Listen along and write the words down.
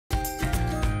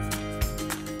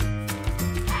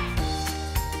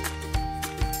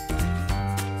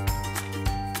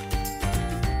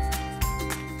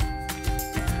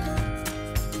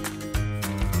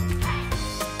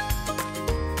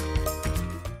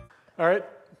All right,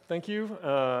 thank you.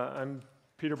 I'm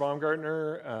Peter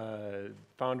Baumgartner,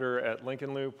 founder at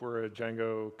Lincoln Loop. We're a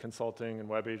Django consulting and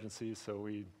web agency, so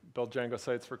we build Django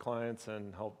sites for clients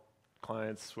and help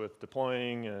clients with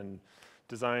deploying and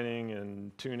designing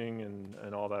and tuning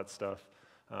and all that stuff.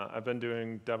 I've been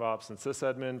doing DevOps and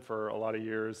sysadmin for a lot of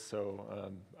years,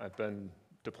 so I've been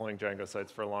deploying Django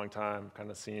sites for a long time, kind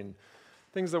of seen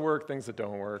things that work, things that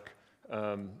don't work.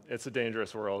 It's a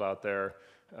dangerous world out there.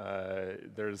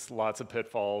 There's lots of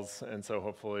pitfalls, and so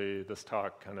hopefully this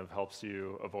talk kind of helps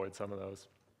you avoid some of those.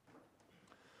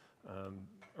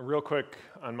 Real quick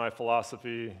on my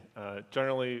philosophy,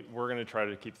 generally we're going to try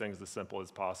to keep things as simple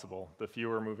as possible. The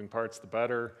fewer moving parts, the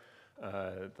better.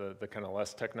 The kind of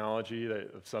less technology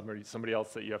that of somebody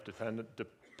else that you have to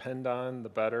depend on, the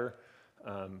better.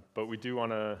 But we do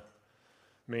want to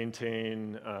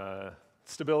maintain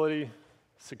stability,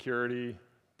 security,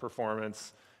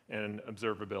 performance, and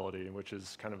observability, which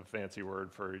is kind of a fancy word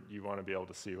for you want to be able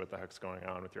to see what the heck's going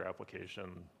on with your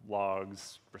application,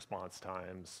 logs, response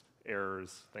times,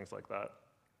 errors, things like that.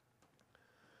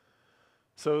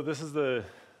 So this is the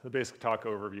basic talk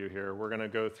overview here. We're going to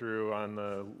go through on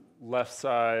the left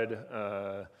side,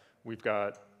 we've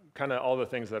got kind of all the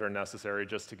things that are necessary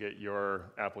just to get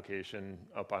your application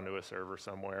up onto a server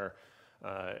somewhere.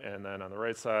 And then on the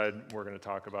right side, we're going to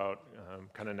talk about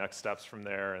kind of next steps from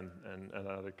there and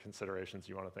other considerations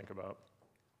you want to think about.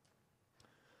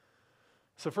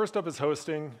 So first up is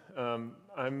hosting.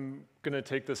 I'm going to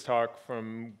take this talk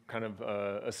from kind of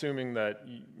assuming that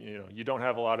you don't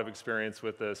have a lot of experience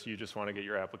with this, you just want to get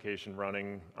your application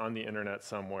running on the internet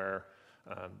somewhere.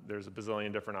 There's a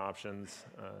bazillion different options.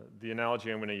 The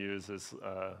analogy I'm going to use is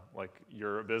like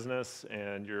you're a business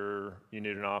and you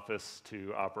need an office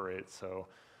to operate. So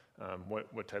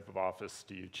what type of office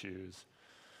do you choose?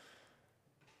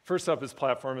 First up is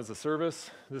platform as a service.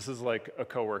 This is like a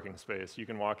co-working space. You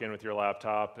can walk in with your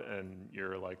laptop and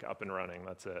you're like up and running.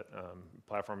 That's it.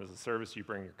 Platform as a service, you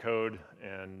bring your code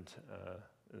and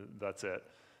that's it.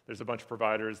 There's a bunch of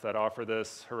providers that offer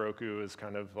this. Heroku is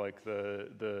kind of like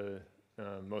the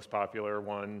most popular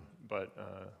one, but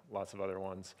lots of other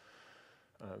ones.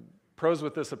 Pros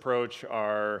with this approach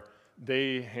are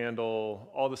they handle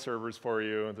all the servers for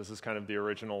you. This is kind of the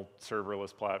original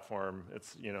serverless platform.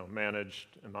 It's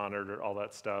managed and monitored, all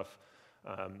that stuff.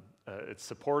 It's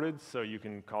supported, so you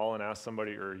can call and ask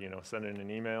somebody or send in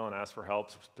an email and ask for help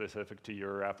specific to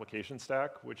your application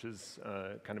stack, which is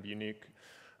kind of unique.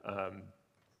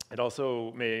 It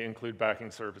also may include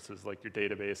backing services like your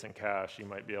database and cache. You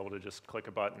might be able to just click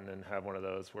a button and have one of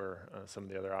those where some of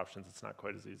the other options, it's not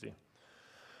quite as easy.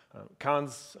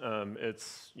 Cons,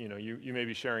 it's, you may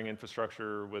be sharing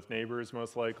infrastructure with neighbors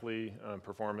most likely.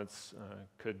 Performance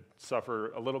could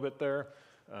suffer a little bit there.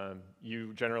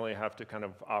 You generally have to kind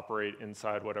of operate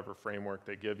inside whatever framework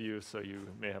they give you, so you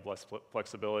may have less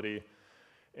flexibility.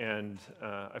 And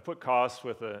I put cost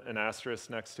with an asterisk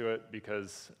next to it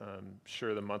because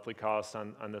sure, the monthly cost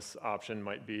on this option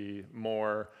might be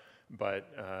more, but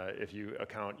if you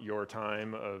account your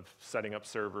time of setting up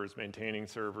servers, maintaining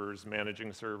servers,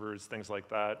 managing servers, things like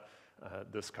that,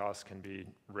 this cost can be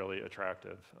really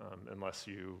attractive unless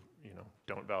you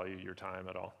don't value your time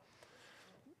at all.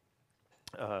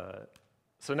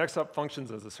 So next up,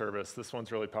 functions as a service. This one's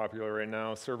really popular right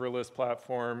now. Serverless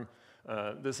platform.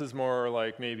 This is more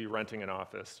like maybe renting an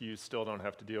office. You still don't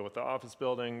have to deal with the office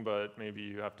building, but maybe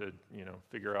you have to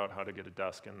figure out how to get a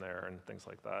desk in there and things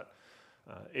like that.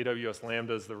 AWS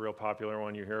Lambda is the real popular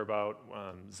one you hear about.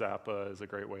 Zappa is a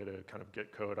great way to kind of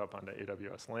get code up onto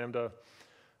AWS Lambda.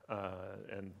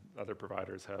 And other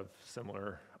providers have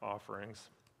similar offerings.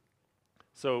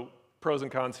 So pros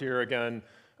and cons here again.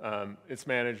 It's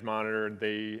managed, monitored.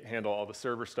 They handle all the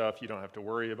server stuff. You don't have to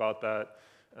worry about that.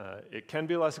 It can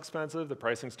be less expensive. The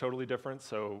pricing's totally different.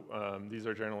 So these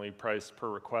are generally priced per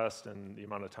request and the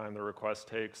amount of time the request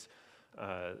takes.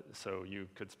 So you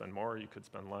could spend more, you could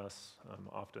spend less.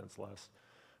 Often it's less.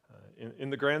 In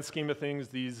the grand scheme of things,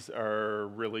 these are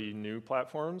really new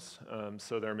platforms.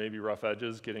 So there may be rough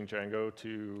edges getting Django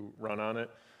to run on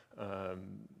it.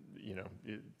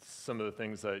 Some of the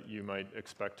things that you might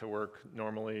expect to work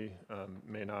normally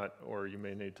may not, or you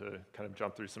may need to kind of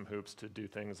jump through some hoops to do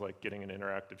things like getting an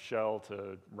interactive shell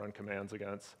to run commands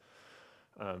against.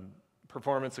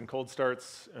 Performance and cold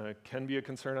starts can be a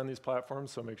concern on these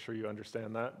platforms, so make sure you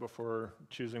understand that before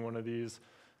choosing one of these.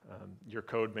 Your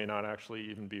code may not actually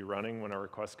even be running when a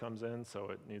request comes in, so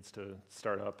it needs to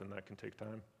start up, and that can take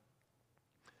time.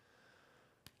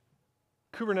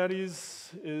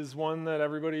 Kubernetes is one that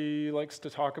everybody likes to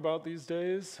talk about these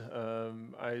days.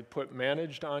 I put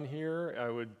managed on here. I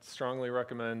would strongly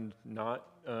recommend not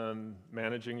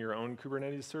managing your own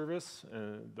Kubernetes service.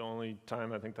 The only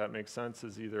time I think that makes sense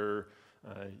is either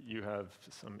you have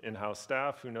some in-house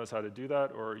staff who knows how to do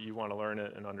that, or you want to learn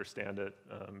it and understand it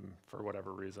for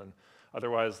whatever reason.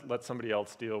 Otherwise, let somebody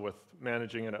else deal with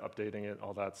managing it, updating it,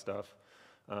 all that stuff.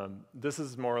 This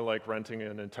is more like renting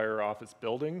an entire office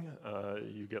building.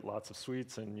 You get lots of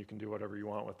suites and you can do whatever you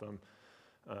want with them.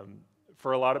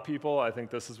 For a lot of people, I think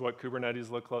this is what Kubernetes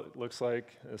looks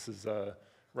like. This is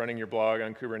running your blog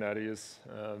on Kubernetes.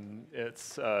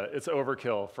 It's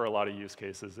overkill for a lot of use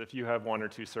cases. If you have 1 or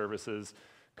 2 services,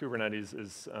 Kubernetes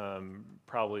is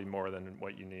probably more than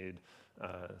what you need.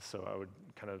 So I would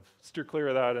kind of steer clear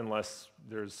of that unless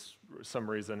there's some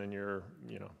reason in your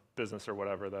business or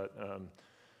whatever that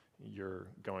you're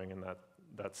going in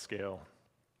that scale.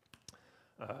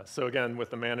 So again, with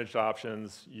the managed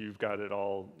options, you've got it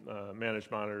all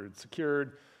managed, monitored,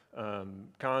 secured.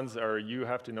 Cons are you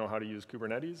have to know how to use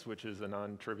Kubernetes, which is a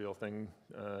non-trivial thing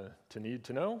to need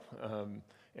to know,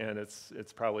 and it's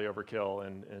probably overkill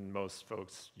in most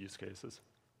folks' use cases.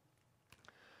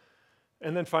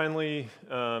 And then finally,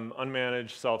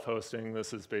 unmanaged self-hosting.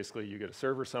 This is basically you get a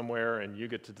server somewhere and you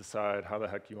get to decide how the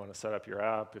heck you want to set up your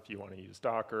app, if you want to use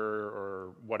Docker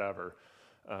or whatever.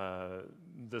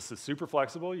 This is super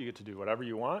flexible. You get to do whatever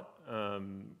you want.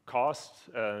 Cost,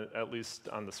 at least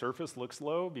on the surface, looks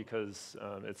low because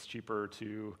it's cheaper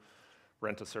to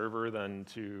rent a server than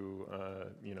to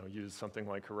use something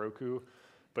like Heroku.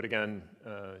 But again,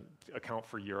 account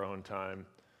for your own time.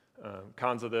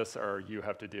 Cons of this are you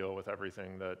have to deal with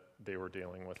everything that they were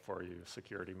dealing with for you,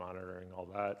 security monitoring, all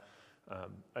that.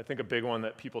 I think a big one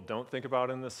that people don't think about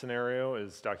in this scenario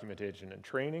is documentation and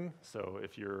training. So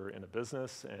if you're in a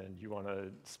business and you want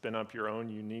to spin up your own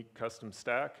unique custom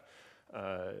stack,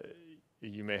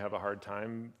 you may have a hard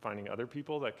time finding other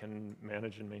people that can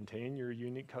manage and maintain your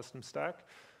unique custom stack.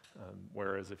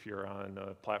 Whereas if you're on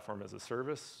a platform as a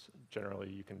service, generally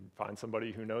you can find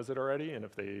somebody who knows it already, and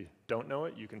if they don't know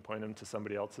it, you can point them to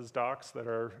somebody else's docs that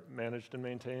are managed and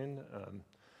maintained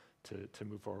to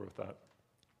move forward with that.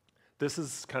 This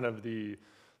is kind of the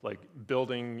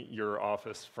building your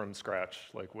office from scratch,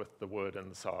 like with the wood and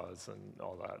the saws and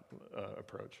all that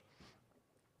approach.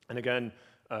 And again,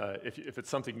 if it's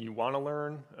something you want to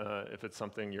learn, if it's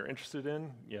something you're interested in,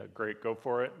 yeah, great, go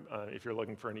for it. If you're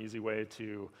looking for an easy way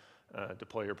to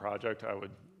deploy your project, I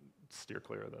would steer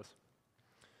clear of this.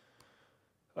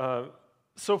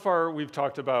 So far, we've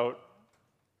talked about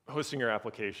hosting your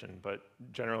application, but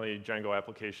generally, Django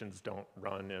applications don't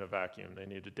run in a vacuum. They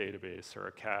need a database or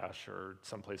a cache or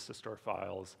someplace to store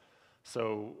files.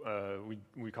 So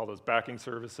we call those backing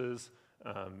services.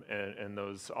 And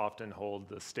those often hold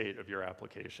the state of your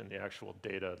application, the actual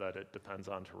data that it depends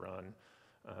on to run.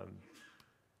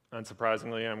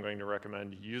 Unsurprisingly, I'm going to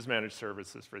recommend you use managed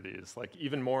services for these.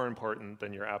 Even more important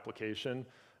than your application,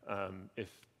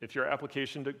 if your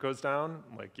application goes down,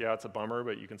 yeah, it's a bummer,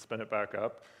 but you can spin it back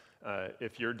up.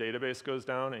 If your database goes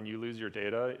down and you lose your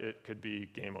data, it could be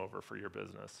game over for your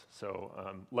business. So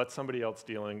let somebody else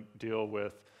deal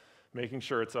with making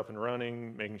sure it's up and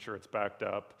running, making sure it's backed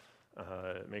up,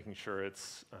 making sure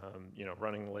it's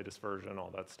running the latest version,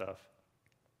 all that stuff.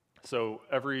 So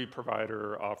every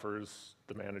provider offers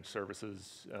the managed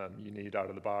services you need out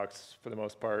of the box for the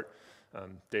most part.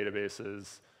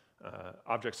 Databases,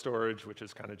 object storage, which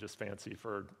is kind of just fancy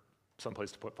for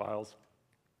someplace to put files.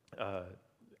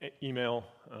 Email,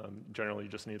 generally you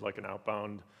just need an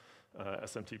outbound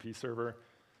SMTP server.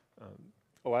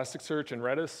 Elasticsearch and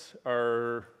Redis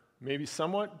are maybe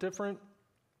somewhat different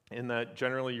in that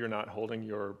generally you're not holding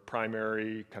your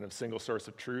primary kind of single source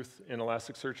of truth in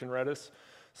Elasticsearch and Redis.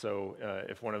 So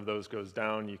if one of those goes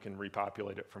down, you can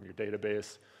repopulate it from your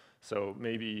database. So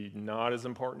maybe not as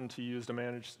important to use a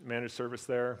managed service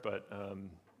there, but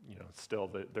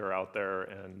still they're out there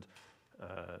and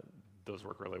those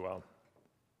work really well.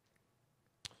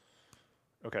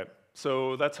 Okay,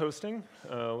 so that's hosting.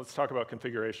 Let's talk about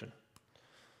configuration.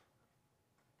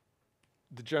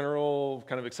 The general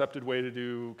kind of accepted way to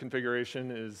do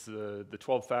configuration is the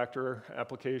 12-factor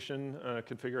application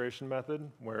configuration method,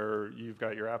 where you've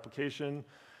got your application,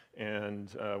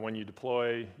 and when you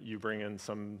deploy, you bring in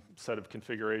some set of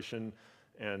configuration,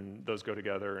 and those go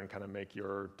together and kind of make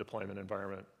your deployment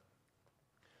environment.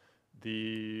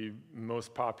 The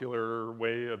most popular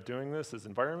way of doing this is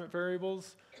environment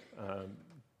variables.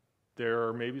 There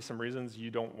are maybe some reasons you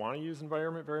don't want to use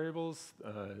environment variables.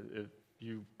 If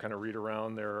you kind of read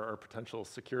around, there are potential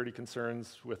security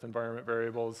concerns with environment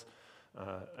variables.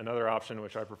 Another option,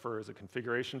 which I prefer, is a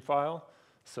configuration file.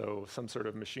 So some sort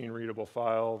of machine-readable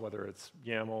file, whether it's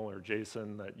YAML or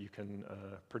JSON, that you can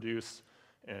produce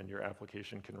and your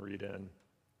application can read in.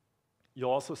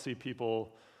 You'll also see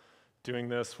people doing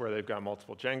this where they've got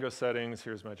multiple Django settings.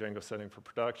 Here's my Django setting for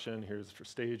production. Here's for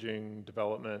staging,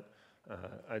 development.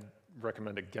 I'd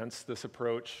recommend against this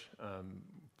approach.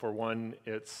 For one,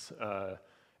 it's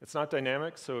not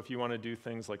dynamic, so if you want to do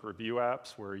things like review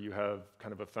apps where you have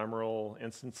kind of ephemeral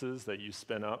instances that you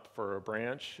spin up for a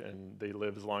branch and they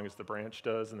live as long as the branch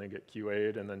does and they get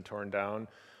QA'd and then torn down,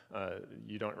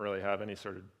 you don't really have any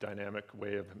sort of dynamic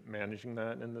way of managing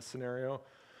that in this scenario.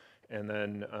 And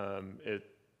then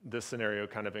this scenario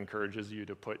kind of encourages you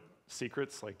to put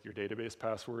secrets like your database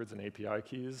passwords and API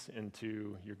keys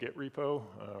into your Git repo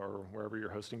or wherever you're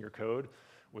hosting your code,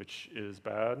 which is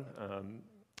bad.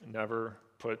 Never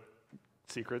put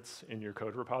secrets in your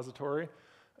code repository.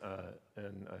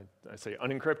 And I say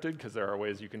unencrypted because there are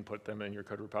ways you can put them in your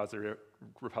code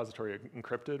repository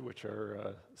encrypted, which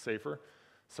are safer.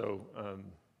 So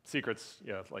secrets,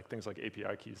 yeah, like things like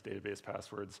API keys, database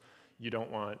passwords, you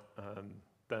don't want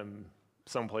them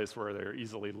someplace where they're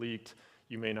easily leaked.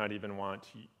 You may not even want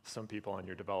some people on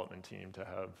your development team to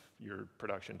have your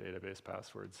production database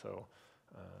passwords, so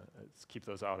keep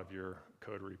those out of your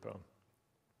code repo.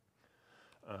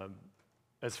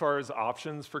 As far as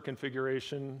options for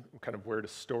configuration, kind of where to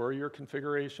store your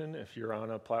configuration, if you're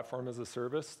on a platform as a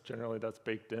service, generally that's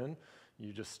baked in.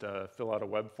 You just fill out a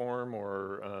web form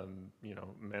or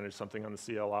manage something on the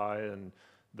CLI, and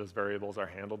those variables are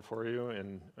handled for you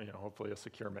in hopefully a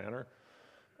secure manner.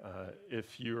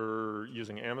 If you're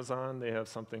using Amazon, they have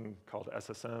something called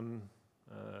SSM,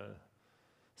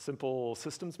 Simple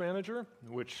Systems Manager,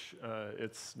 which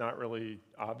it's not really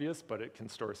obvious, but it can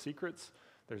store secrets.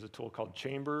 There's a tool called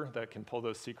Chamber that can pull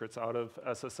those secrets out of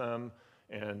SSM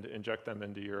and inject them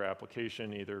into your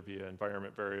application, either via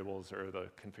environment variables or the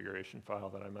configuration file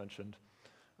that I mentioned.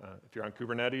 If you're on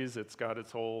Kubernetes, it's got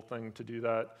its whole thing to do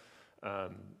that.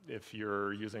 If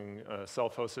you're using a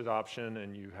self-hosted option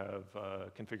and you have a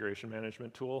configuration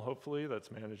management tool, hopefully,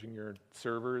 that's managing your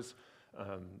servers,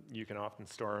 you can often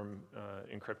store them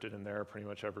encrypted in there. Pretty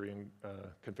much every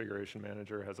configuration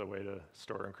manager has a way to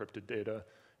store encrypted data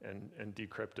and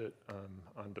decrypt it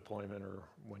on deployment or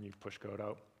when you push code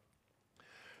out.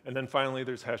 And then finally,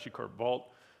 there's HashiCorp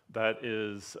Vault. That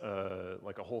is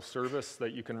like a whole service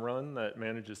that you can run that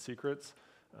manages secrets.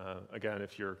 Again,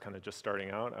 if you're kind of just starting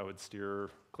out, I would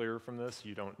steer clear from this.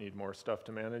 You don't need more stuff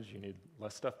to manage. You need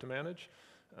less stuff to manage.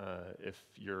 If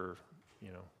your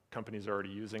company's already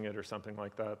using it or something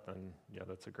like that, then yeah,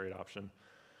 that's a great option.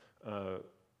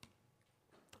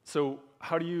 So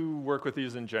how do you work with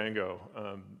these in Django?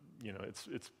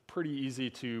 It's pretty easy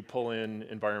to pull in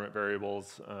environment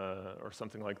variables or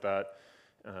something like that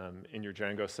in your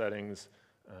Django settings.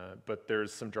 But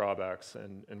there's some drawbacks,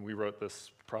 and we wrote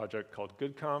this project called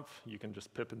goodconf. You can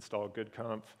just pip install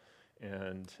goodconf,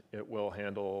 and it will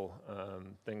handle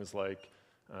things like,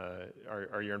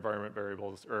 are your environment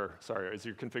variables, or sorry, is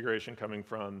your configuration coming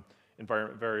from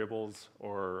environment variables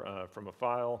or from a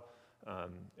file?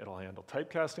 It'll handle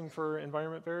typecasting for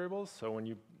environment variables. So when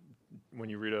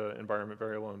you read an environment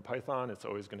variable in Python, it's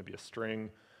always going to be a string.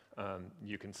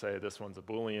 You can say this one's a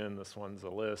Boolean, this one's a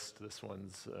list, this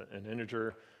one's an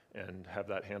integer, and have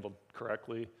that handled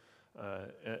correctly.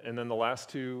 And then the last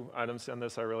two items on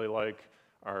this I really like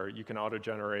are you can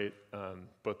auto-generate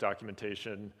both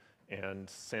documentation and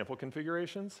sample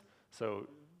configurations. So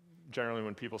generally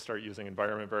when people start using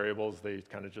environment variables, they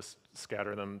kind of just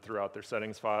scatter them throughout their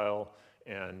settings file,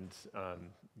 and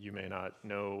you may not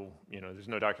know, there's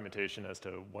no documentation as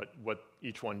to what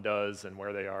each one does and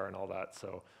where they are and all that.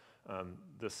 So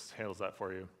this handles that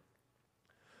for you.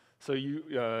 So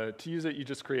to use it, you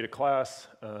just create a class.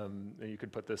 You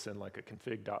could put this in like a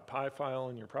config.py file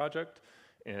in your project,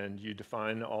 and you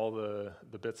define all the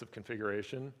bits of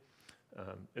configuration.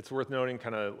 It's worth noting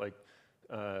kind of like,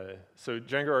 so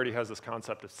Django already has this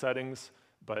concept of settings,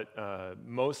 but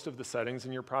most of the settings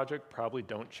in your project probably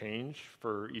don't change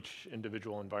for each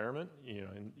individual environment.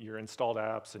 In your installed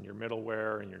apps and your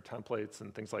middleware and your templates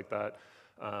and things like that,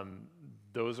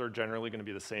 those are generally going to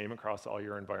be the same across all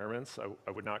your environments.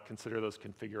 I would not consider those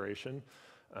configuration.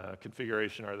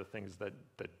 Configuration are the things that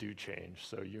do change.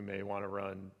 So you may want to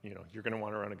run, you're going to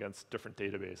want to run against different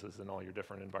databases in all your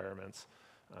different environments.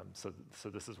 So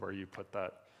this is where you put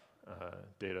that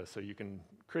data. So you can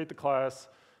create the class,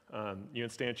 you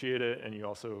instantiate it, and you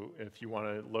also, if you want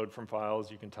to load from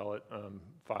files, you can tell it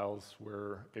files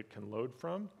where it can load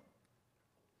from.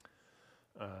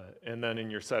 And then in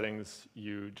your settings,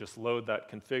 you just load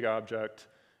that config object,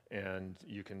 and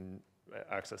you can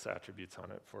access attributes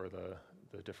on it for the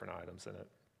different items in it.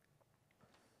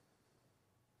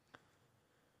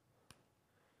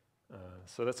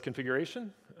 So that's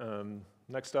configuration.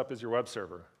 Next up is your web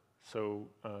server. So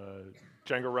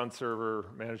Django run server,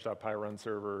 manage.py run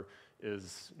server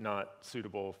is not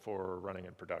suitable for running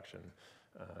in production.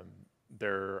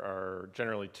 There are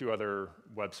generally two other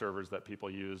web servers that people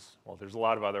use. Well, there's a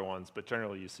lot of other ones, but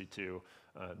generally you see two,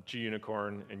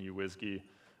 gUnicorn and uWSGI.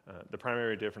 The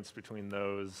primary difference between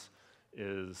those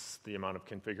is the amount of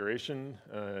configuration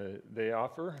they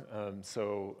offer.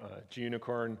 So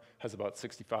gUnicorn has about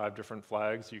 65 different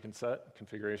flags you can set,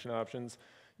 configuration options.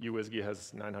 uWSGI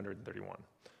has 931.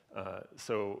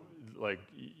 So like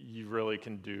you really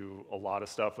can do a lot of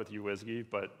stuff with uWSGI,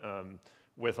 but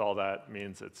with all that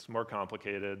means it's more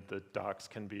complicated. The docs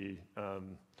can be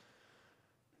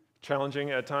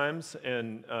challenging at times,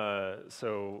 and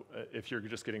so if you're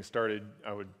just getting started,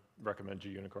 I would recommend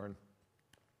gUnicorn.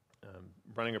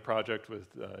 Running a project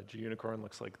with gUnicorn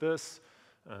looks like this.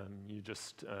 You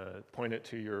just point it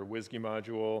to your WSGI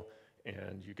module,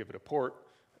 and you give it a port,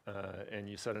 and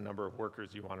you set a number of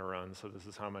workers you want to run. So this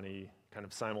is how many kind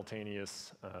of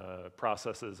simultaneous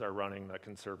processes are running that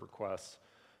can serve requests.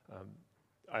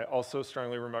 I also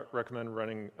strongly recommend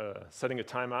setting a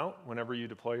timeout whenever you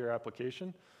deploy your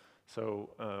application. So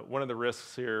one of the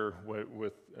risks here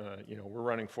with we're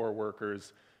running 4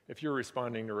 workers. If you're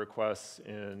responding to requests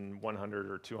in 100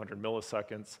 or 200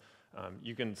 milliseconds,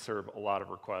 you can serve a lot of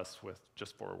requests with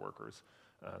just 4 workers.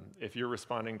 If you're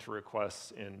responding to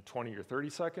requests in 20 or 30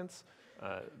 seconds,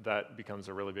 that becomes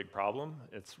a really big problem.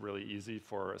 It's really easy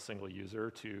for a single user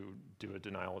to do a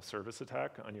denial of service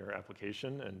attack on your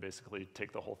application and basically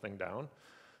take the whole thing down.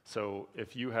 So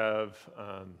if you have,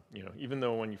 even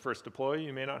though when you first deploy,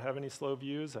 you may not have any slow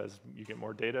views, as you get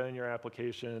more data in your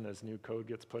application, as new code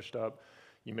gets pushed up,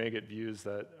 you may get views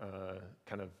that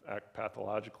kind of act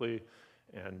pathologically,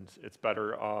 and it's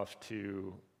better off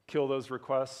to kill those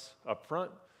requests up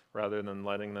front rather than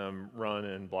letting them run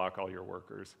and block all your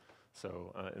workers.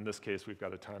 So in this case, we've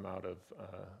got a timeout of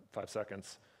 5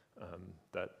 seconds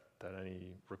that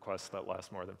any requests that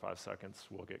last more than 5 seconds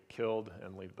will get killed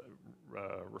and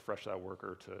refresh that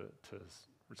worker to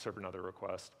serve another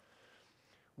request.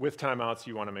 With timeouts,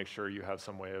 you want to make sure you have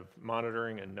some way of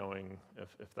monitoring and knowing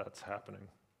if that's happening.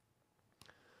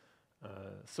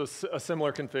 So a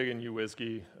similar config in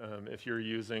uWSGI. If you're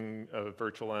using a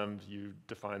virtual env, you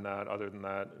define that. Other than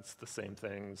that, it's the same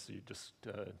things, you just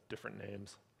different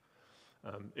names.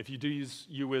 If you do use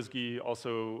uWSGI,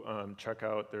 also check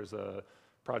out, there's a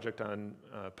project on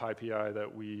PyPI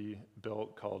that we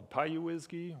built called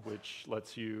PyUWSGI, which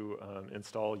lets you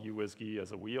install uWSGI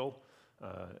as a wheel,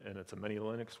 and it's a mini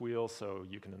Linux wheel, so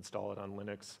you can install it on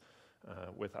Linux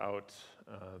without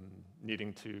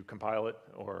needing to compile it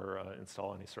or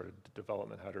install any sort of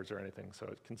development headers or anything, so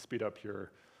it can speed up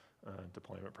your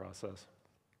deployment process.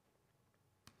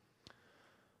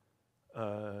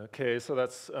 Okay, so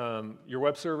that's your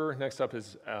web server. Next up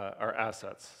is our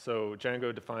assets. So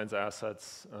Django defines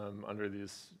assets under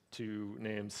these 2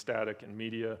 names, static and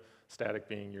media. Static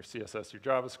being your CSS, your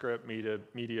JavaScript,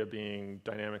 media being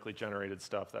dynamically generated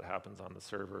stuff that happens on the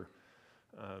server.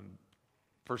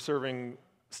 For serving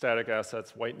static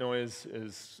assets, white noise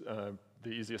is the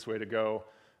easiest way to go.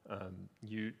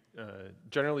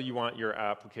 Generally, you want your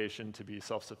application to be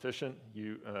self-sufficient.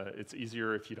 It's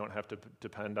easier if you don't have to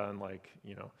depend on,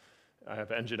 I have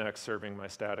Nginx serving my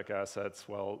static assets.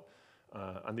 Well,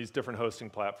 on these different hosting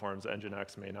platforms,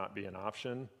 Nginx may not be an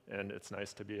option, and it's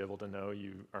nice to be able to know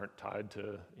you aren't tied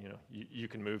to, you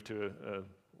can move to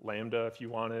a Lambda if you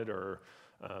wanted, or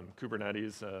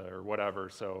Kubernetes or whatever.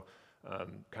 So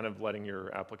kind of letting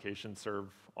your application serve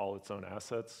all its own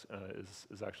assets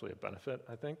is actually a benefit,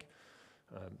 I think.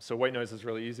 So white noise is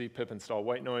really easy. Pip install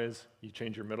white noise. You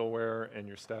change your middleware and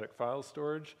your static file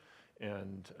storage,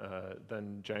 and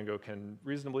then Django can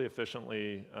reasonably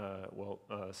efficiently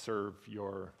serve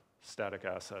your static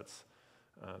assets.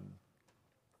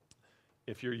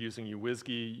 If you're using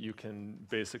uWSGI, you can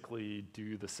basically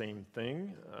do the same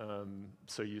thing.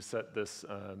 So you set this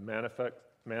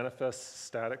manifest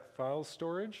static file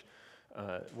storage.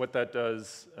 What that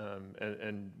does,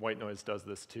 and white noise does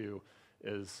this too,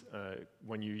 is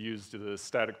when you use the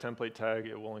static template tag,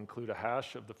 it will include a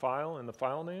hash of the file and the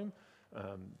file name.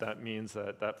 That means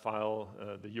that file,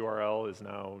 the URL is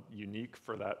now unique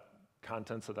for that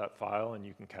contents of that file, and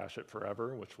you can cache it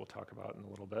forever, which we'll talk about in a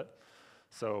little bit.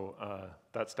 So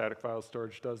that static file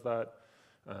storage does that.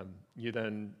 You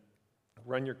then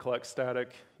run your collect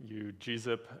static, you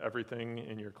gzip everything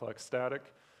in your collect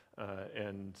static,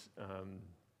 and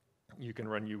you can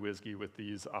run uWSGI with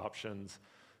these options.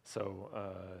 So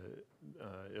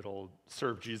it'll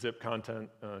serve gzip content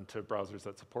to browsers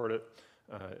that support it.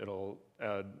 It'll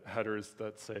add headers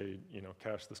that say,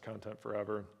 cache this content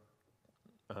forever.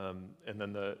 And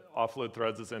then the offload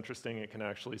threads is interesting. It can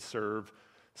actually serve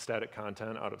static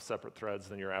content out of separate threads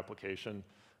than your application.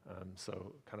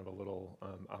 So kind of a little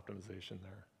optimization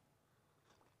there.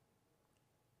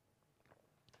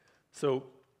 So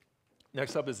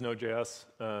next up is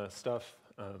Node.js stuff.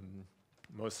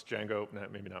 Most Django,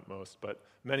 maybe not most, but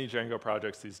many Django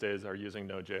projects these days are using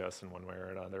Node.js in one way or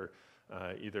another,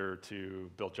 either to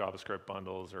build JavaScript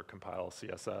bundles or compile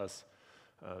CSS.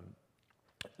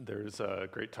 There's a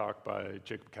great talk by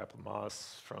Jacob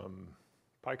Kaplan-Moss from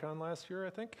PyCon last year, I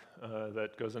think,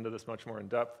 that goes into this much more in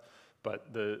depth.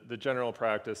 But the general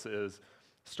practice is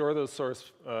store those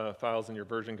source files in your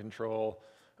version control.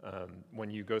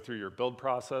 When you go through your build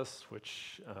process,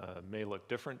 which may look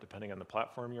different depending on the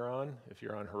platform you're on. If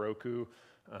you're on Heroku,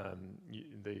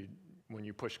 when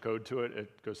you push code to it,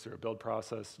 it goes through a build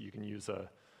process. You can use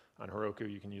on Heroku,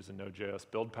 you can use a Node.js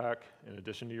build pack in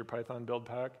addition to your Python build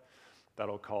pack.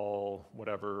 That'll call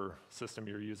whatever system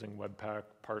you're using, Webpack,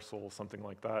 Parcel, something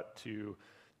like that, to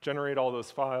generate all those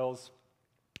files.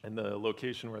 And the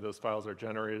location where those files are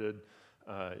generated,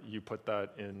 you put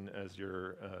that in as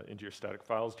into your static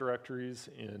files directories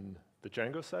in the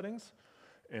Django settings.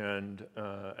 And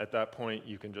at that point,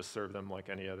 you can just serve them like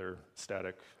any other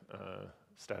static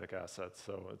assets.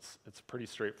 So it's pretty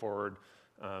straightforward.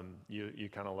 You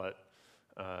kind of let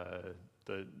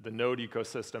the Node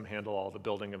ecosystem handle all the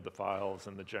building of the files,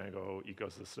 and the Django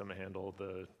ecosystem handle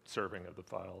the serving of the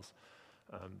files.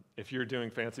 If you're doing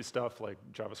fancy stuff like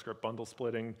JavaScript bundle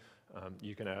splitting,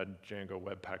 you can add Django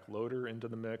Webpack Loader into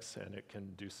the mix, and it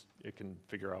can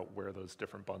figure out where those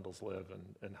different bundles live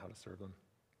and how to serve them.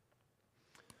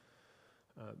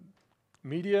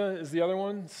 Media is the other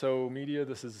one. So media,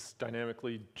 this is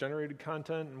dynamically generated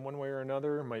content in one way or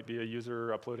another. It might be a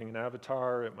user uploading an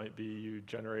avatar. It might be you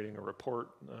generating a report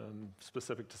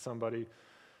specific to somebody.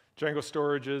 Django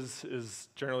storage is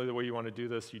generally the way you want to do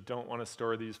this. You don't want to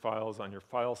store these files on your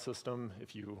file system.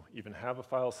 If you even have a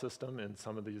file system, in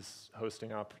some of these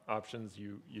hosting options,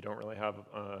 you don't really have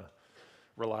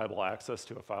reliable access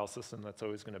to a file system that's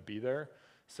always going to be there.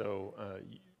 So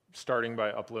starting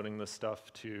by uploading this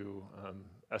stuff to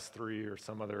S3 or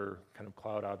some other kind of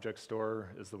cloud object store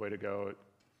is the way to go.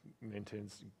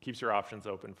 It keeps your options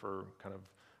open for kind of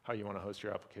how you want to host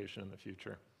your application in the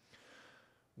future.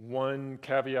 One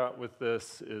caveat with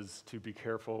this is to be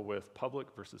careful with public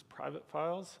versus private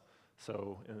files.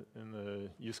 So in the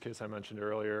use case I mentioned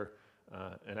earlier,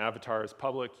 an avatar is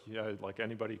public. Like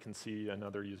anybody can see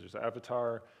another user's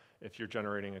avatar. If you're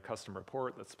generating a custom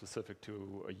report that's specific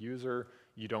to a user,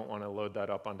 you don't want to load that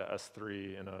up onto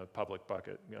S3 in a public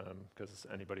bucket because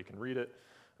anybody can read it.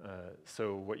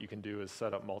 So what you can do is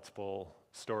set up multiple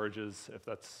storages if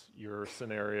that's your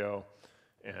scenario,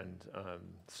 and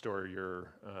store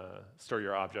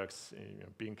your objects,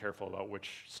 being careful about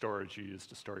which storage you use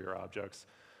to store your objects.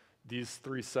 These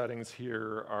three settings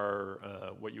here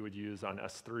are what you would use on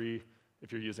S3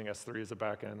 if you're using S3 as a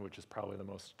backend, which is probably the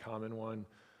most common one.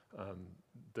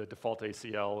 The default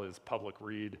ACL is public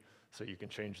read, so you can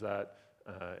change that,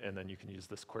 and then you can use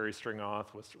this query string auth,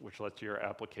 which lets your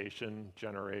application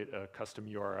generate a custom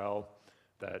URL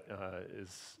that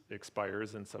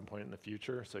expires in some point in the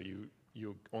future. So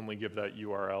you only give that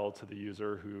URL to the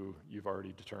user who you've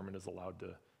already determined is allowed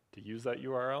to use that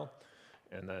URL,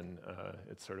 and then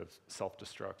it sort of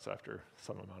self-destructs after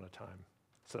some amount of time.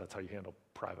 So that's how you handle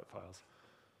private files.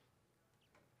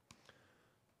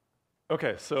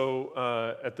 Okay,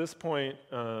 so at this point,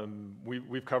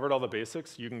 we've covered all the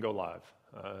basics. You can go live.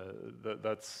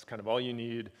 That's kind of all you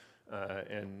need.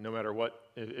 And no matter what,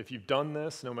 if you've done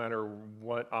this, no matter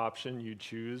what option you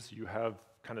choose, you have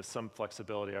kind of some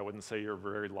flexibility. I wouldn't say you're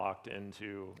very locked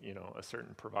into a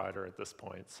certain provider at this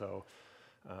point. So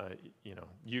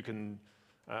you can.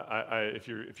 If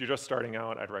you're just starting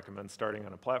out, I'd recommend starting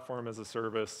on a platform as a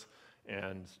service.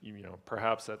 And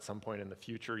perhaps at some point in the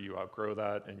future you outgrow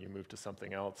that and you move to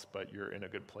something else, but you're in a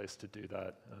good place to do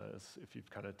that if you've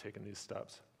kind of taken these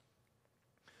steps.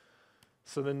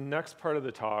 So the next part of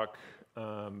the talk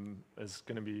is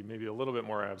going to be maybe a little bit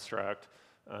more abstract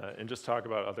and just talk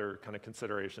about other kind of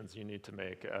considerations you need to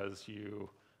make as you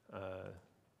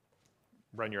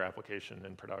run your application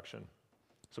in production.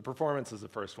 So performance is the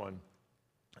first one.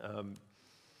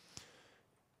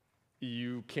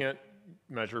 You can't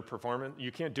measure performance.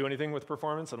 You can't do anything with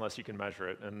performance unless you can measure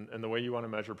it. And the way you want to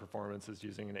measure performance is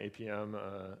using an APM,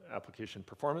 application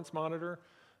performance monitor.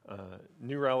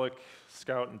 New Relic,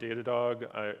 Scout, and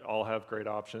Datadog all have great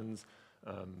options.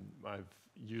 I've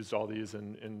used all these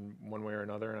in one way or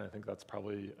another, and I think that's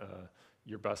probably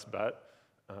your best bet.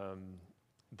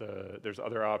 There's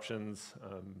other options.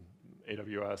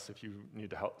 AWS, if you need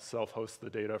to self-host the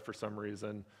data for some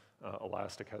reason,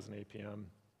 Elastic has an APM.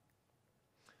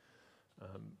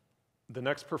 The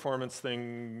next performance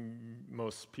thing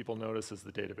most people notice is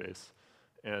the database.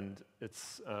 And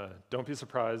it's, don't be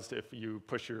surprised if you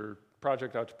push your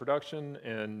project out to production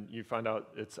and you find out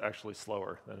it's actually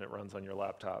slower than it runs on your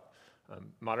laptop.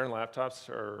 Modern laptops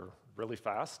are really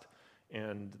fast,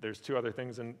 and there's two other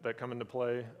things that come into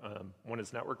play. One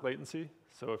is network latency.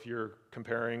 So if you're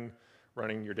comparing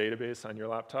running your database on your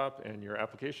laptop and your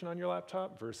application on your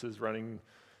laptop versus running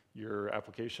your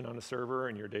application on a server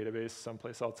and your database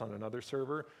someplace else on another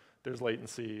server, there's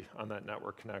latency on that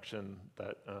network connection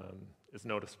that is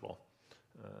noticeable.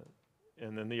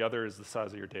 And then the other is the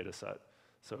size of your data set.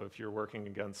 So if you're working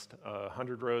against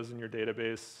 100 rows in your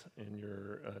database in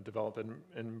your development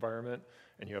environment,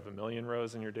 and you have 1 million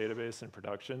rows in your database in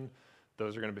production,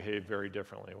 those are going to behave very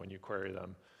differently when you query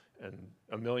them. And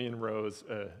 1 million rows,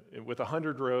 with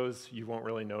 100 rows, you won't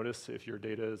really notice if your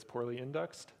data is poorly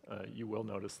indexed. You will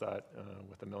notice that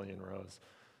with 1 million rows.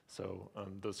 So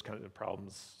those kind of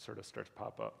problems sort of start to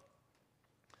pop up.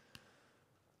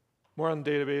 More on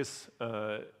the database.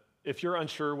 If you're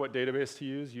unsure what database to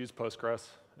use Postgres.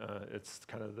 It's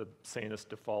kind of the sanest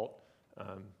default.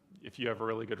 If you have a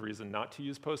really good reason not to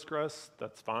use Postgres,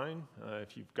 that's fine.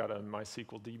 If you've got a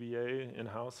MySQL DBA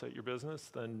in-house at your business,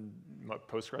 then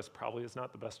Postgres probably is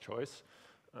not the best choice.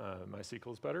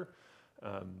 MySQL is better.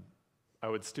 I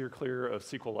would steer clear of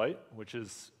SQLite, which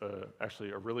is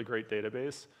actually a really great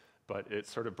database, but it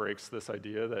sort of breaks this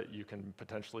idea that you can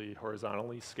potentially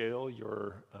horizontally scale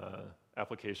your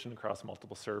application across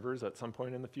multiple servers at some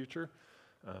point in the future.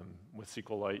 With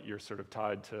SQLite, you're sort of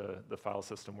tied to the file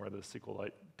system where the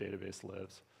SQLite database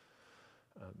lives.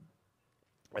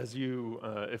 If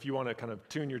you want to kind of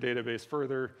tune your database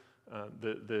further,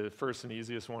 the first and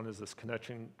easiest one is this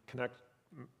connection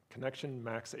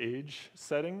max age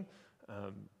setting.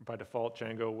 By default,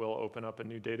 Django will open up a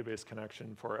new database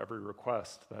connection for every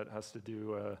request. That has to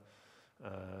do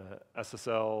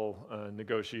SSL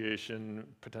negotiation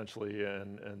potentially,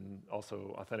 and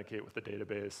also authenticate with the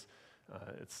database.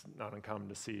 It's not uncommon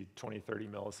to see 20, 30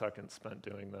 milliseconds spent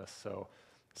doing this. So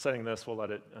setting this will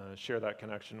let it share that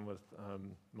connection with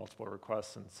multiple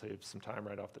requests and save some time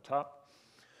right off the top.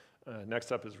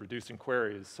 Next up is reducing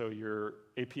queries. So your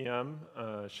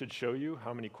APM should show you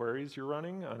how many queries you're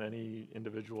running on any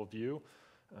individual view.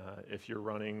 If you're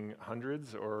running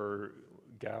hundreds or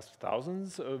gasp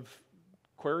thousands of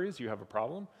queries, you have a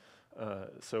problem.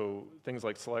 So things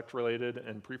like select related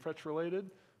and prefetch related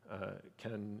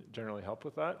can generally help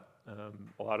with that.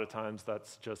 A lot of times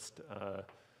that's just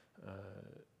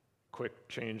quick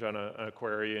change on a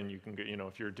query, and you can get,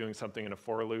 if you're doing something in a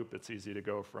for loop, it's easy to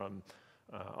go from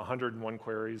 101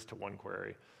 queries to 1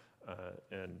 query.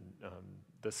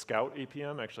 The Scout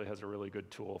APM actually has a really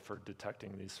good tool for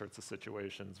detecting these sorts of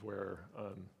situations where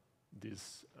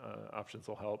these options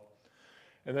will help.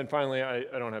 And then finally, I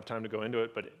don't have time to go into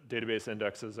it, but database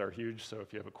indexes are huge. So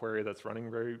if you have a query that's running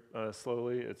very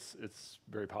slowly, it's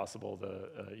very possible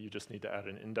that you just need to add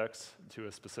an index to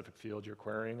a specific field you're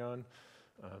querying on.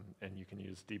 And you can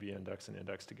use DB index and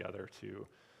index together to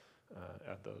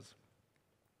add those.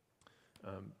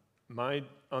 My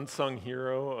unsung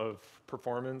hero of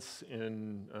performance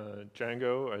in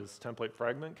Django is template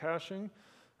fragment caching.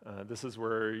 This is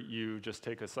where you just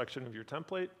take a section of your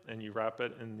template and you wrap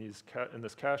it in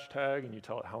this cache tag, and you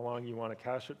tell it how long you want to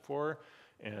cache it for,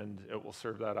 and it will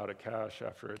serve that out of cache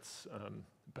after it's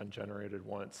been generated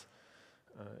once.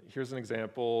 Here's an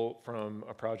example from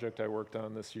a project I worked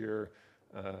on this year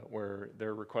where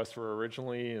their requests were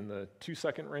originally in the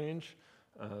 2-second range.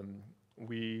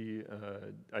 We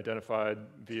identified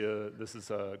via, this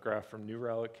is a graph from New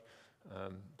Relic,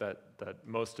 that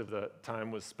most of the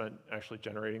time was spent actually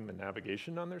generating the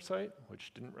navigation on their site,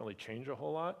 which didn't really change a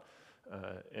whole lot.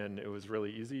 And it was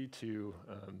really easy to,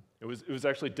 it was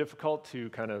actually difficult to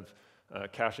kind of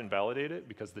cache and validate it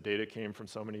because the data came from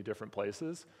so many different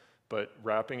places. But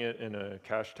wrapping it in a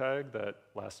cache tag that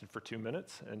lasted for 2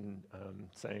 minutes and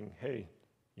saying, hey,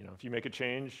 if you make a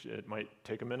change, it might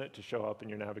take a minute to show up in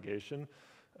your navigation,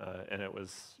 and it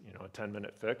was, a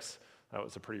 10-minute fix. That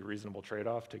was a pretty reasonable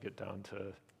trade-off to get down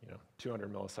to,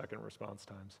 200 millisecond response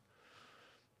times.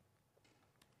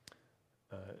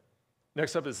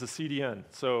 Next up is the CDN.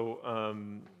 So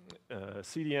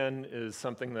CDN is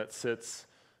something that sits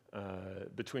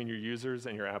between your users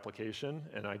and your application,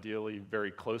 and ideally very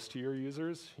close to your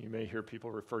users. You may hear people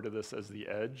refer to this as the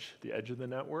edge of the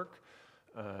network.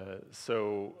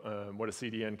 What a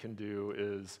CDN can do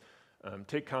is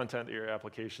take content that your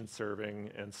application's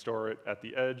serving and store it at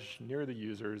the edge near the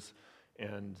users,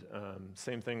 And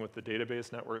same thing with the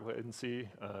database network latency,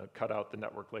 cut out the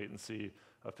network latency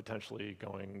of potentially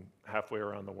going halfway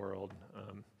around the world.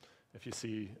 If you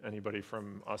see anybody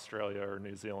from Australia or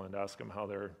New Zealand, ask them how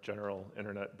their general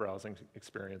internet browsing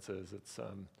experience is. It's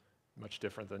much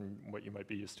different than what you might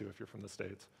be used to if you're from the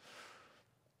States.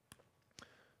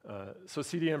 So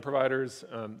CDN providers,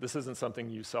 this isn't something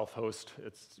you self-host.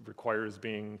 It requires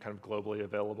being kind of globally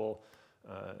available.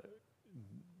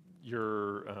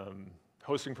 Your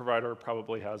hosting provider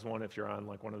probably has one if you're on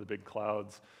like one of the big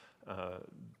clouds.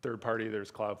 Third party,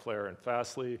 there's Cloudflare and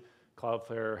Fastly.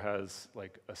 Cloudflare has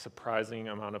like a surprising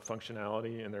amount of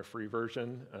functionality in their free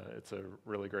version. It's a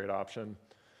really great option.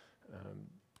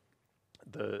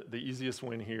 The easiest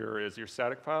win here is your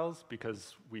static files,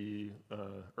 because we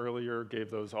earlier gave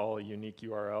those all a unique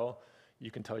URL. You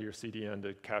can tell your CDN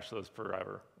to cache those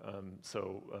forever.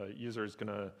 So user is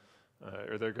gonna,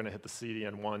 or they're gonna hit the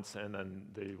CDN once and then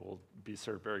they will be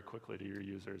served very quickly to your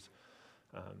users.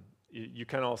 You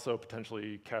can also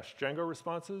potentially cache Django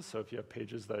responses. So if you have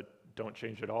pages that don't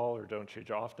change at all or don't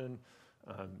change often,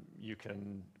 you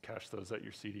can cache those at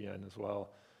your CDN as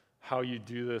well. How you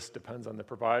do this depends on the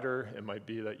provider. It might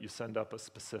be that you send up a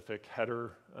specific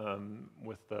header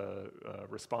with the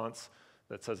response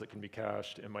that says it can be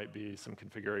cached. It might be some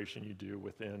configuration you do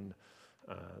within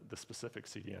the specific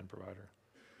CDN provider.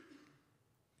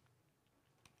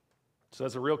 So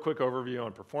that's a real quick overview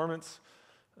on performance.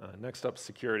 Next up,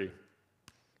 security.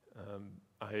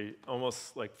 I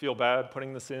almost like feel bad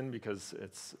putting this in because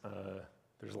it's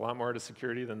there's a lot more to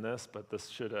security than this, but this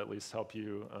should at least help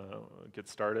you get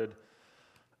started.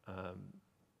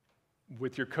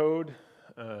 With your code,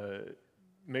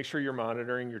 make sure you're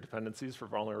monitoring your dependencies for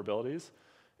vulnerabilities.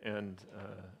 And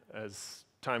as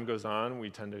time goes on, we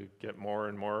tend to get more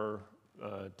and more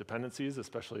dependencies,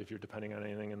 especially if you're depending on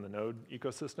anything in the Node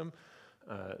ecosystem.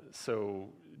 So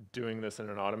doing this in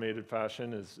an automated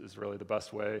fashion is really the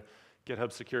best way.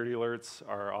 GitHub security alerts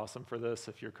are awesome for this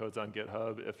if your code's on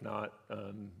GitHub. If not,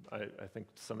 I think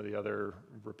some of the other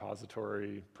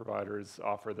repository providers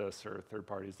offer this, or third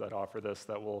parties that offer this,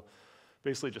 that will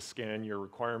basically just scan your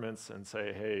requirements and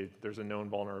say, hey, there's a known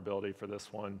vulnerability for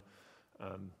this one.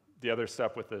 The other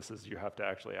step with this is you have to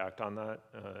actually act on that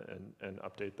and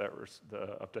update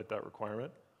that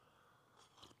requirement.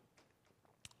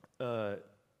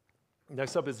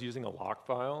 Next up is using a lock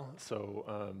file.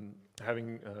 So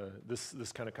having this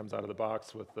kind of comes out of the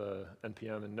box with the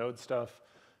NPM and Node stuff.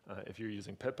 If you're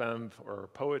using pipenv or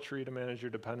Poetry to manage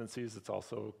your dependencies, it's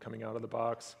also coming out of the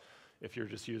box. If you're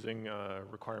just using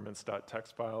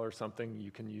requirements.txt file or something,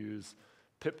 you can use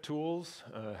pip tools.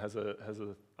 Has a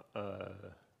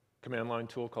command line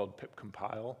tool called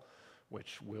pipcompile,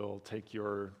 which will take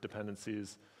your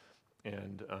dependencies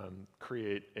and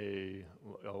create a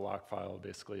lock file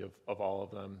basically of all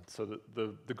of them. So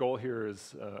the goal here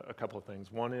is a couple of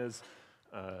things. One is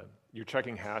you're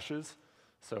checking hashes.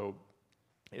 So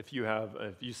if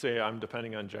you say I'm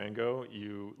depending on Django,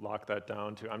 you lock that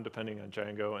down to I'm depending on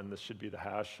Django, and this should be the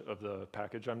hash of the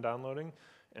package I'm downloading.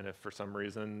 And if for some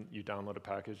reason you download a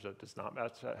package that does not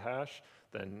match that hash,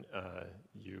 then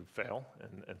you fail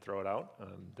and throw it out.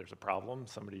 There's a problem.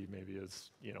 Somebody maybe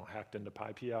is hacked into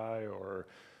PyPI, or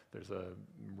there's a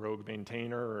rogue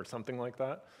maintainer or something like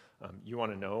that. You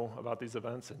want to know about these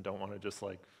events and don't want to just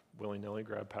like willy-nilly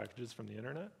grab packages from the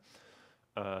internet.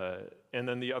 And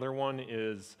then the other one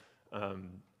is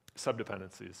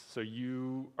subdependencies. So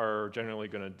you are generally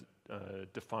going to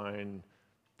define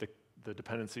the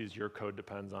dependencies your code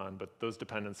depends on, but those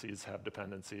dependencies have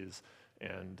dependencies,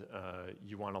 and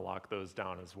you want to lock those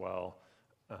down as well.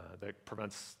 That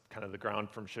prevents kind of the ground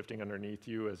from shifting underneath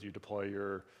you as you deploy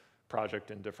your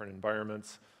project in different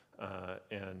environments,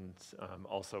 and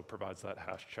also provides that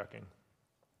hash checking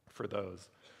for those.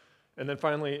 And then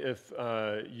finally, if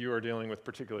you are dealing with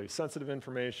particularly sensitive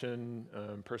information,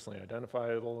 personally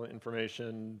identifiable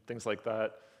information, things like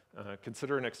that,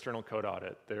 consider an external code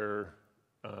audit. They're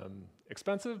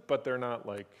expensive, but they're not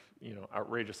like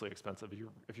outrageously expensive.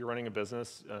 If you're running a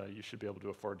business, you should be able to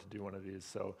afford to do one of these.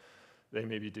 So they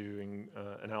may be doing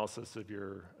analysis of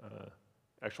your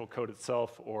actual code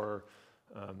itself, or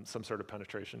some sort of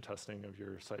penetration testing of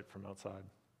your site from outside.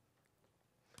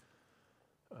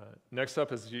 Next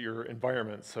up is your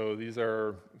environment. So these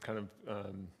are kind of,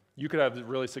 you could have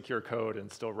really secure code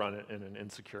and still run it in an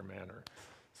insecure manner.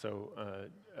 So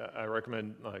I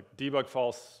recommend like debug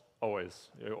false always.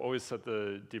 You always set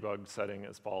the debug setting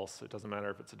as false. It doesn't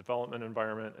matter if it's a development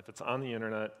environment. If it's on the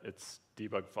internet, it's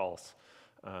debug false.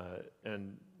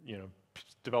 And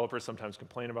developers sometimes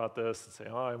complain about this and say,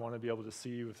 oh, I want to be able to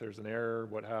see if there's an error,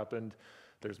 what happened.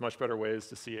 There's much better ways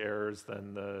to see errors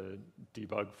than the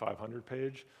debug 500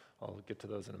 page. I'll get to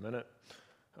those in a minute.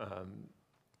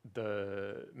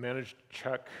 The manage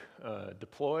check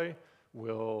deploy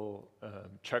will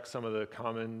check some of the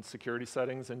common security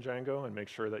settings in Django and make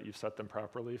sure that you've set them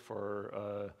properly for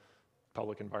a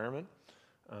public environment.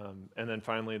 And then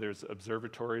finally, there's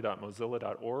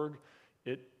observatory.mozilla.org.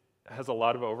 It has a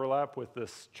lot of overlap with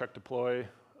this check deploy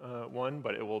one,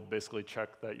 but it will basically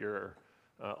check that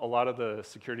a lot of the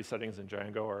security settings in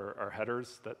Django are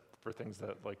headers that for things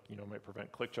that might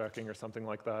prevent clickjacking or something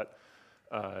like that.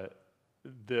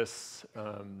 This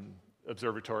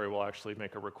observatory will actually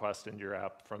make a request into your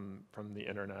app from the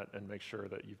internet and make sure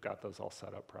that you've got those all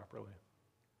set up properly.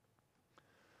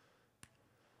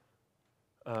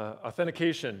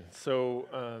 Authentication. So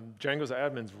Django's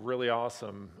admin's really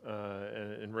awesome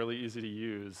and really easy to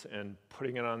use, and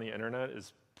putting it on the internet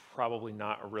is probably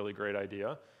not a really great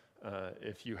idea.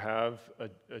 If you have a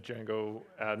Django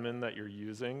admin that you're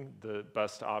using, the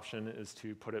best option is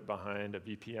to put it behind a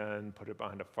VPN, put it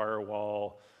behind a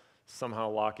firewall, somehow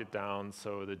lock it down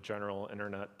so the general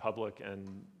internet public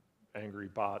and angry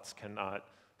bots cannot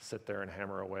sit there and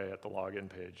hammer away at the login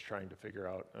page trying to figure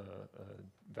out a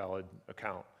valid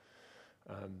account.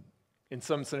 In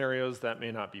some scenarios, that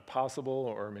may not be possible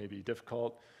or may be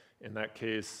difficult. In that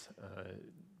case,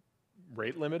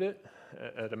 rate limit it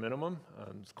at a minimum.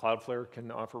 Cloudflare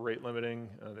can offer rate limiting.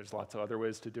 There's lots of other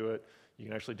ways to do it. You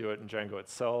can actually do it in Django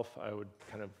itself. I would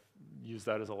kind of use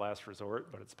that as a last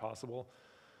resort, but it's possible.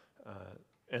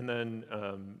 And then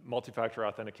multi-factor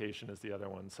authentication is the other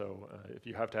one. So if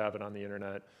you have to have it on the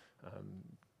internet,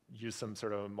 use some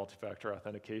sort of multi-factor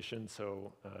authentication.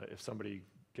 So if somebody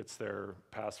gets their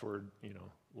password,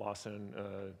 lost in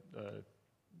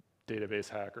a database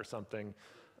hack or something,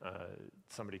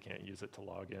 somebody can't use it to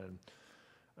log in.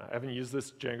 I haven't used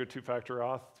this Django two-factor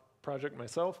auth project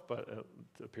myself, but it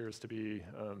appears to be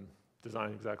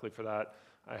designed exactly for that.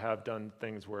 I have done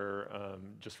things where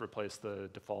just replace the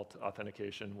default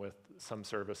authentication with some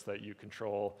service that you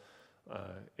control,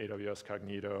 AWS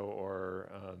Cognito or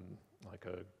like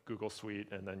a Google Suite,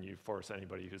 and then you force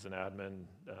anybody who's an admin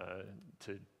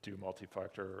to do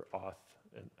multi-factor auth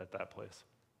at that place.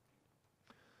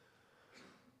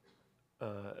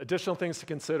 Additional things to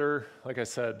consider, like I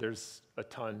said, there's a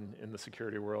ton in the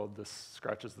security world. This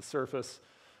scratches the surface.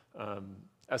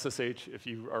 SSH, if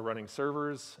you are running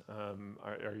servers,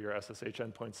 are your SSH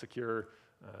endpoints secure?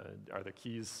 Are the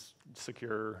keys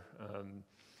secure?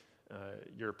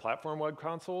 Your platform web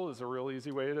console is a real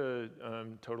easy way to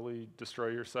totally destroy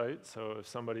your site. So if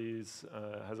somebody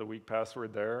has a weak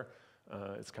password there,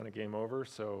 it's kind of game over.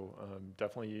 So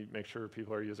definitely make sure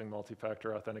people are using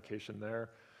multi-factor authentication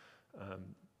there.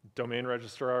 Domain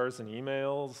registrars and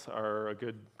emails are a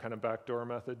good kind of backdoor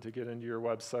method to get into your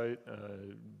website,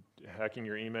 hacking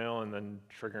your email and then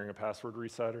triggering a password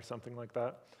reset or something like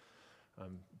that.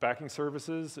 Backing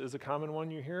services is a common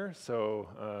one you hear.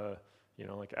 So,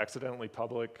 like accidentally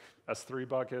public S3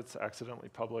 buckets, accidentally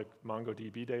public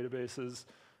MongoDB databases.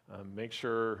 Make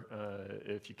sure,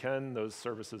 if you can, those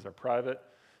services are private.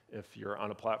 If you're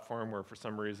on a platform where for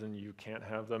some reason you can't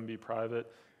have them be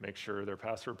private, make sure they're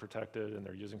password protected and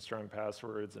they're using strong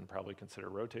passwords, and probably consider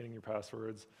rotating your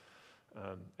passwords.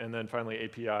 And then finally,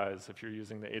 APIs. If you're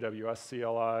using the AWS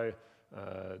CLI,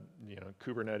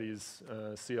 Kubernetes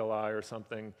CLI or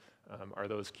something, are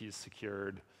those keys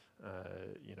secured?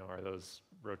 Are those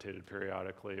rotated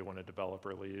periodically when a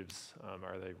developer leaves?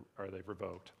 Are they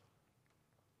revoked?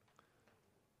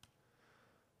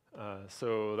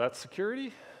 So that's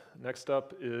security. Next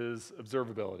up is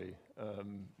observability,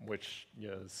 which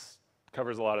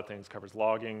covers a lot of things. Covers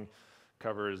logging,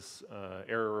 covers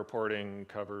error reporting,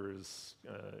 covers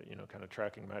kind of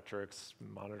tracking metrics,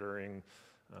 monitoring,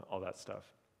 all that stuff.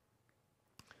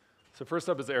 So first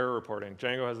up is error reporting.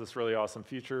 Django has this really awesome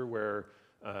feature where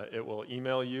it will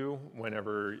email you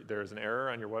whenever there's an error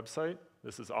on your website.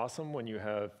 This is awesome when you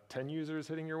have 10 users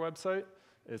hitting your website.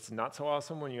 It's not so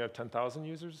awesome when you have 10,000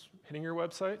 users hitting your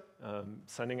website.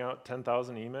 Sending out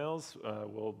 10,000 emails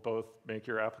will both make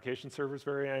your application servers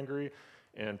very angry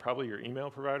and probably your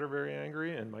email provider very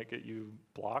angry and might get you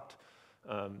blocked.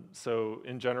 So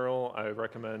in general, I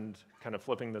recommend kind of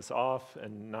flipping this off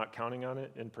and not counting on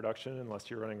it in production unless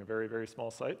you're running a very, very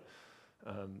small site.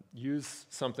 Use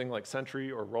something like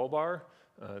Sentry or Rollbar.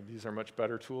 These are much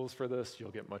better tools for this.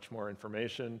 You'll get much more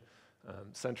information.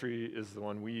 Sentry is the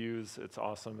one we use. It's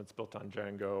awesome. It's built on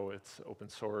Django. It's open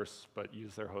source, but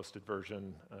use their hosted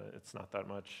version. It's not that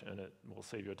much, and it will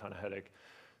save you a ton of headache.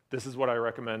 This is what I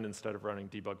recommend instead of running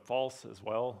debug false as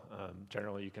well.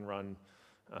 Generally, you can run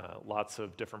lots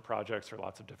of different projects or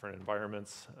lots of different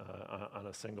environments on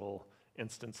a single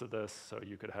instance of this. So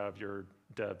you could have your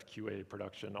dev, QA,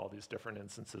 production, all these different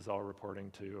instances all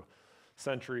reporting to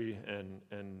Sentry, and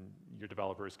your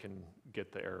developers can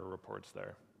get the error reports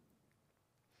there.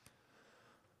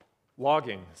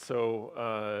 Logging.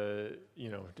 So,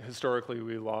 historically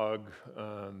we log,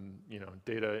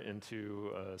 data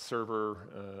into a server,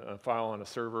 a file on a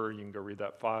server. You can go read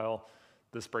that file.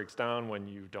 This breaks down when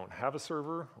you don't have a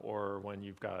server or when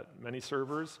you've got many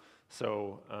servers.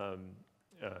 So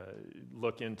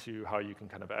look into how you can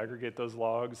kind of aggregate those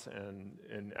logs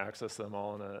and access them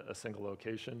all in a single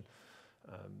location.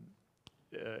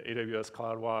 AWS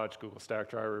CloudWatch, Google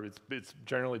Stackdriver, it's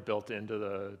generally built into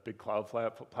the big cloud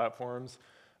platforms.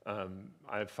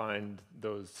 I find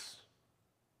those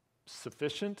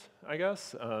sufficient, I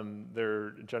guess.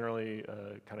 They're generally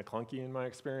kind of clunky in my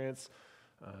experience.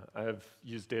 I've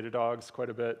used Datadogs quite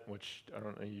a bit, which I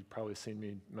don't know, you've probably seen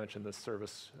me mention this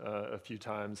service a few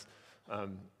times.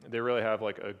 They really have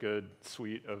like a good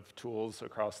suite of tools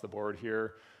across the board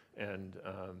here, and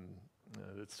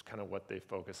it's kind of what they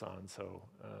focus on, so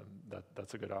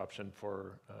that's a good option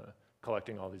for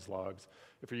collecting all these logs.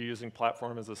 If you're using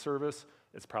platform as a service,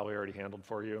 it's probably already handled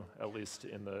for you, at least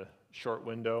in the short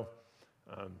window.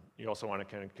 You also want to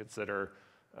kind of consider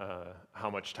how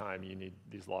much time you need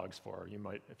these logs for. You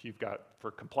might, if you've got,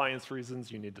 for compliance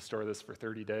reasons, you need to store this for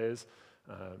 30 days,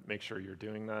 make sure you're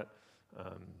doing that,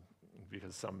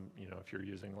 because if you're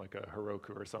using like a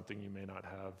Heroku or something, you may not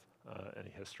have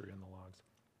any history in the logs.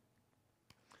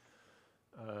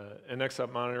 And next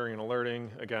up, monitoring and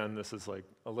alerting. Again, this is like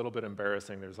a little bit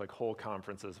embarrassing. There's like whole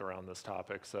conferences around this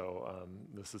topic, so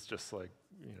this is just like,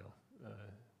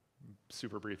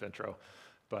 super brief intro.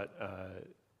 But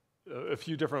a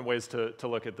few different ways to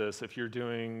look at this. If you're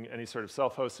doing any sort of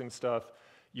self-hosting stuff,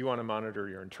 you want to monitor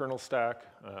your internal stack.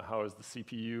 How is the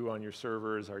CPU on your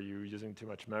servers? Are you using too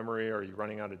much memory? Are you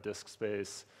running out of disk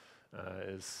space?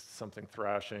 Is something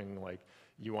thrashing? Like,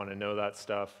 you want to know that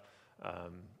stuff.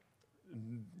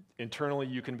 Internally,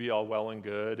 you can be all well and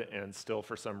good, and still,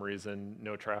 for some reason,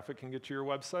 no traffic can get to your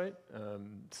website.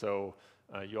 So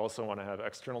you also want to have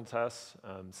external tests,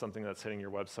 something that's hitting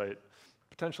your website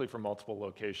potentially from multiple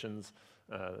locations,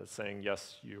 saying,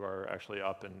 yes, you are actually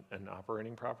up and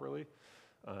operating properly.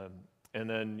 And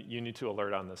then you need to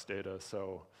alert on this data.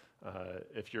 So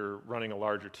if you're running a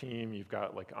larger team, you've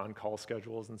got like on-call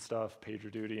schedules and stuff.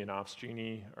 PagerDuty and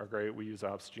OpsGenie are great. We use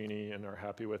OpsGenie and are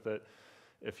happy with it.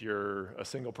 If you're a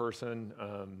single person,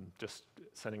 just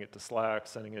sending it to Slack,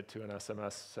 sending it to an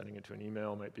SMS, sending it to an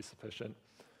email might be sufficient.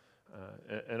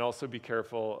 And also be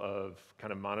careful of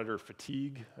kind of monitor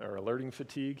fatigue or alerting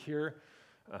fatigue here.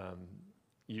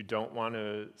 You don't want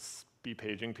to be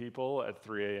paging people at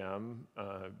 3 a.m.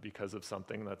 Because of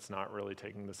something that's not really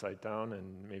taking the site down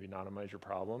and maybe not a major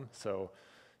problem. So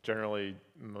generally,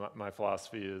 my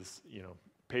philosophy is,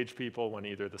 page people when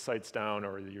either the site's down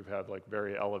or you have like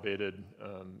very elevated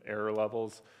error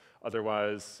levels.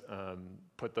 Otherwise,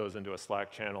 put those into a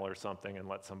Slack channel or something and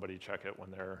let somebody check it when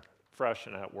they're fresh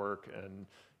and at work, and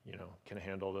can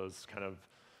handle those kind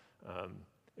of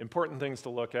important things to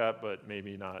look at, but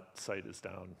maybe not site is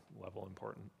down level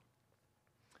important.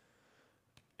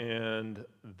 And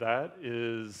that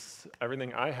is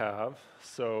everything I have.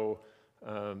 So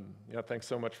thanks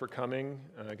so much for coming.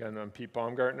 Again, I'm Pete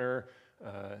Baumgartner.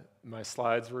 My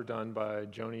slides were done by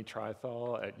Joni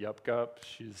Trithal at YupGup.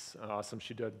 She's awesome.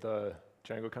 She did the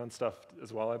DjangoCon stuff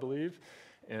as well, I believe.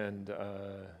 And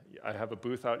I have a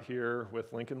booth out here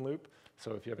with Lincoln Loop.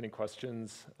 So if you have any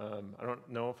questions, I don't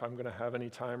know if I'm going to have any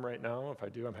time right now. If I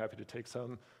do, I'm happy to take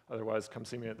some. Otherwise, come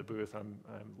see me at the booth. I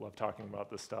love talking about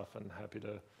this stuff and happy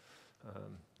to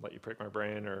let you prick my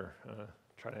brain or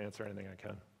try to answer anything I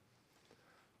can.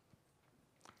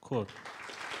 Cool.